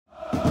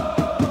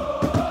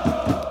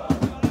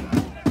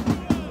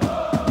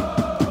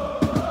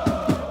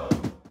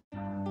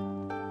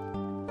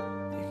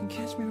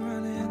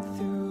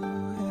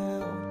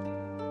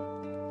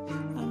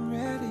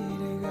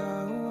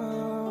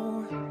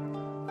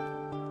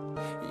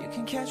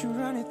can catch me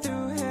running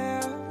through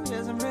hell.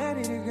 Yes, I'm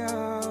ready to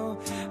go.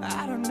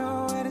 I don't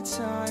know where the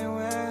time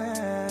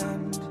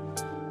went.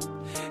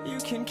 You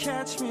can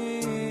catch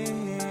me.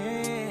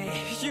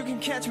 You can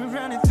catch me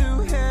running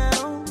through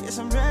hell. Yes,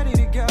 I'm ready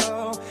to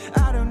go.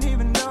 I don't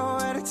even know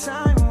where the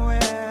time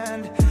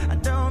went. I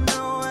don't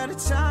know where the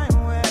time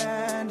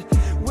went.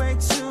 Way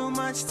too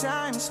much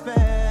time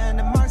spent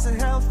amongst the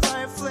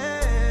hellfire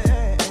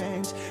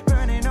flames,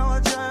 burning all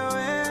joy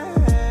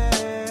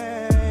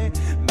away.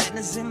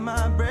 Madness in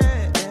my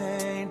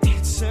brain,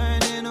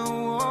 turning a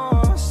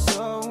war.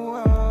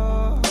 So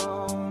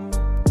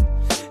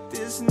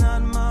this is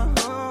not my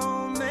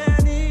home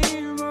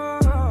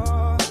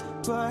anymore.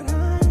 But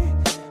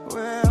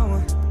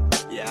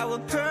I will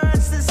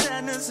purge the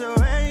sadness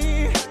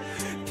away,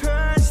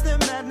 purge the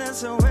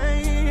madness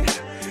away,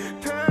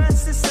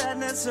 purge the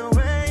sadness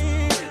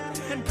away,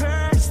 and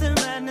purge the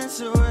madness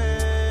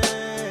away.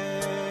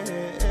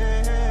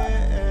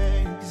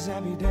 'Cause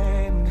I'll be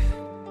damned,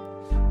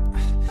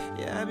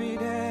 yeah, I'll be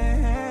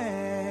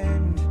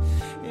damned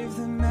if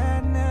the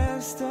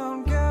madness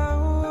don't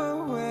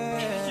go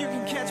away. You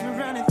can catch me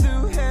running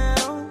through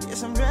hell.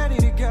 Yes, I'm ready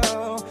to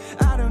go.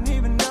 I don't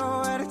even know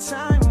where the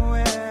time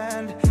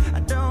went. I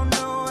don't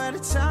know where the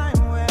time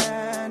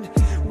went.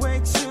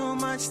 Way too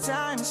much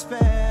time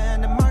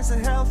spent amongst the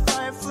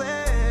hellfire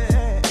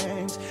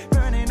flames,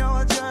 burning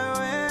all joy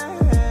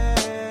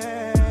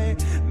away.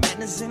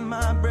 Madness in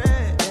my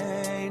brain,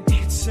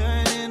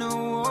 turning a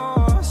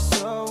war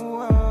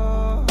zone.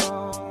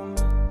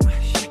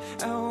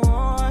 A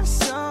war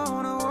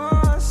zone, a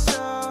war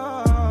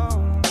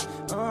zone.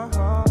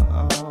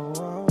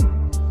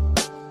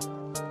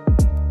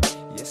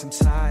 Yes, I'm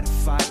tired of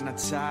fighting, I'm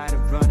tired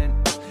of running.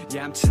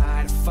 Yeah, I'm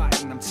tired of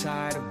fighting, I'm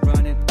tired of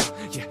running.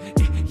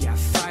 Yeah,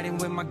 fighting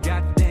with my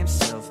goddamn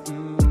self.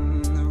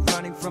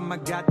 Running from my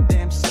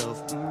goddamn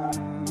self.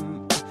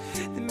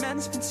 The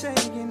man's been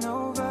taking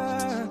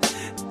over,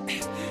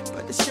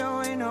 but the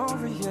show ain't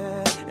over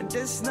yet. And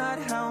this not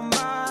how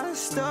my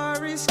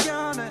story's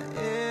gonna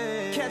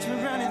end. Catch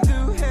me running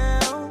through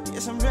hell.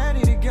 Yes, I'm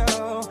ready to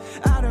go.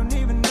 I don't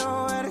even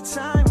know where the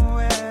time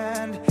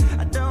went.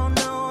 I don't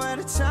know where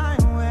the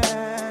time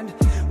went.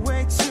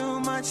 Way too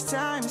much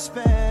time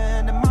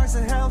spent amongst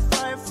the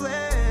hellfire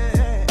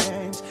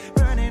flames,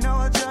 burning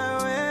all joy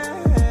away.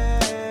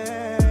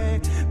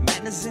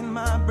 Madness in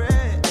my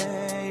brain,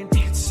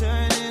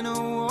 turning a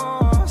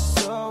war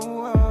zone.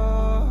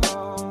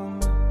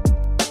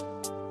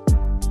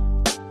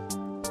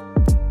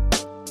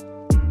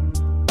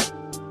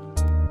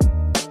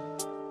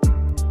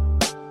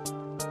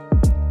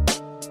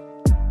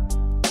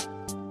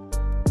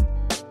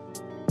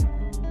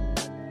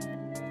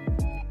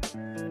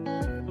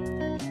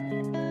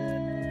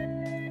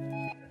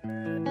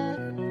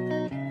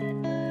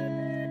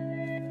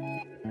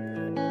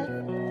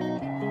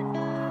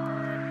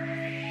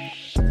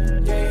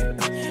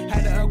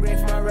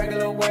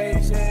 Regular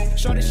ways,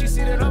 shorty, she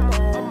see that I'm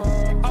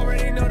on.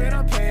 Already know that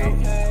I'm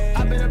paid.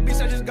 I've been a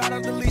beast, I just got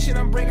off the leash and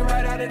I'm breaking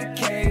right out of the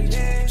cage.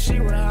 She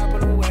wanna hop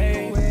on the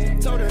wave,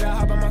 told her to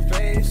hop on my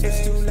face.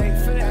 It's too late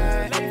for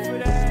that.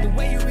 The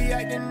way you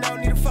reacting now,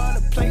 need to find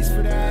a place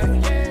for that.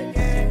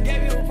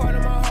 Gave you a part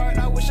of my heart,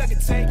 I wish I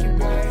could take it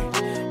back.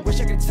 Wish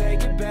I could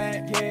take it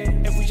back.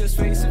 If we just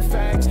facing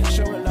facts,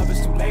 showing love is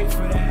too late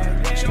for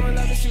that. Showing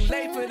love is too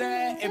late for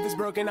that. If it's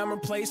broken, I'm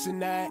replacing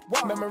that.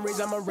 Memories,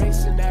 I'm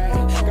erasing that.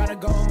 Gotta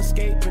go, I'm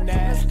escaping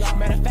that.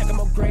 Matter of fact, I'm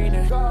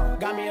upgrading.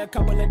 Got me a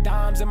couple of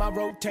dimes in my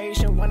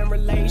rotation. One in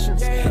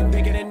relations,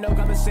 bigger than no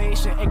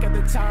conversation. Ain't got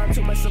the time,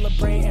 too much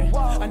celebrating.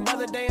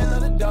 Another day,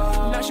 another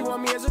dog. Now she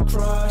want me as a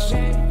crush.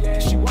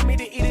 She want me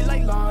to eat it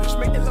like lunch.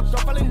 Make the little girl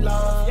fall in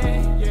love.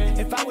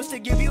 If I was to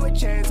give you a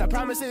chance, I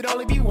promise it'd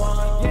only be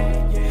one.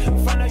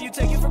 Find out you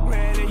take it for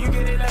granted. You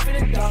get it left in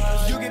the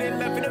dust. You get it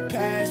left in the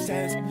past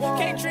tense.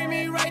 Can't treat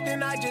me right,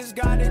 then I just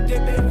got a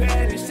dip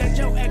advantage. Said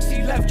your ex,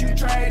 he left you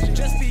trash.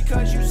 Just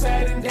because you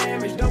sad and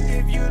damaged, don't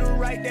give you the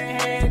right to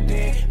hand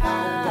it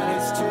out. But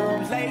it's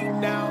too late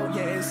now,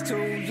 yeah, it's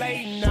too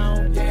late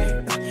now,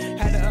 yeah.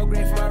 Had to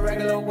upgrade from my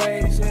regular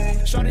ways.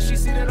 Shorty, she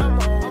see that I'm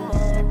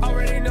on.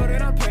 Already know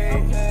that I'm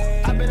paid.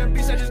 I've been a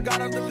beast, I just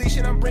got off the leash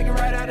and I'm breaking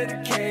right out of the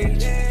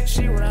cage.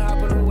 She wanna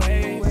hop on the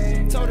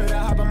wave, told her to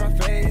hop on my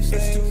face.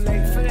 It's too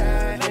late for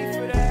that.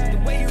 The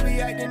way you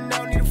reacting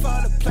now, need to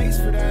find a place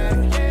for that.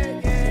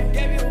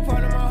 Gave you a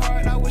part of my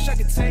heart, I wish I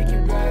could take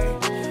it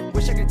back.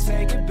 Wish I could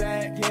take it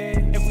back,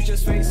 if we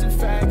just facing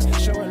facts,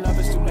 showing love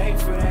is too late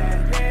for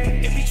that.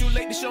 It be too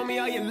late to show me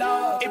all your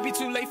love. It be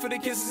too late for the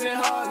kisses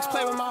and hugs.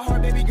 Play with my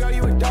heart, baby girl,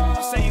 you a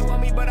dog. Say you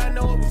want me, but I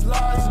know it was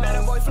lost. Let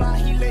a boy fly,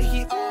 he lit,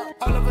 he up.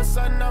 All of a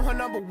sudden, I'm her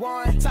number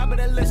one. Top of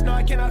the list, no,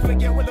 I cannot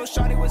forget what those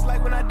shawty was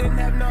like when I didn't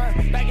have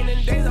none. Back in the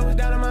days, I was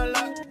down on my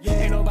luck.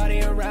 Ain't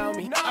nobody around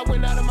me. I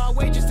went out of my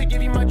way just to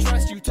give you my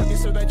trust. You took it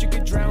so that you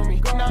could drown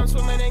me. Now I'm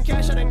swimming in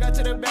cash, I done got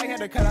to the bag. Had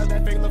to cut out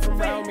that fake look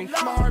from around me.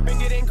 My heart been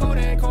getting colder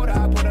and colder.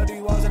 I put up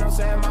these walls and I'm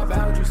saying my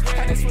boundaries.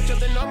 Had to switch up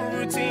the normal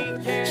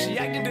routine. She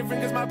acting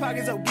different cause my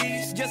pockets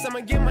obese. Yes,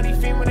 I'ma get money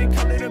fiend when it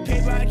come to the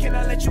paper. I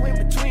cannot let you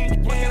in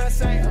between. What can I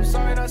say? I'm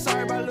sorry, not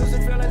sorry about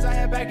losing feelings.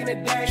 in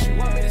the day. She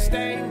want me to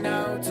stay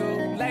now.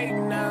 Too late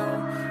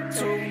now.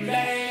 Too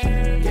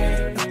late.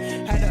 Yeah.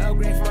 Had to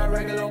upgrade from my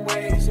regular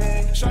ways.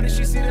 Shorty,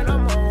 she see that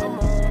I'm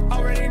on.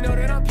 Already know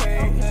that I'm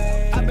paid.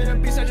 I've been a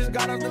beast, I just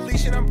got off the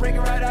leash and I'm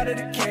breaking right out of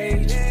the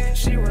cage.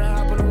 She wanna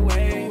hop on the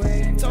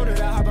wave. Told her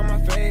to hop on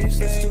my face.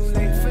 It's too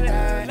late for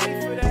that.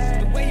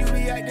 The way you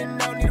be acting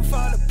now, need to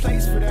find a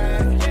place for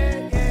that.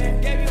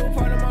 Gave you a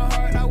part of my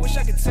heart, I wish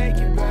I could take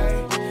it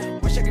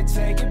back. Wish I could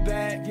take it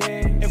back,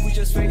 yeah. If we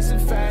just facing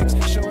facts,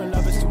 showing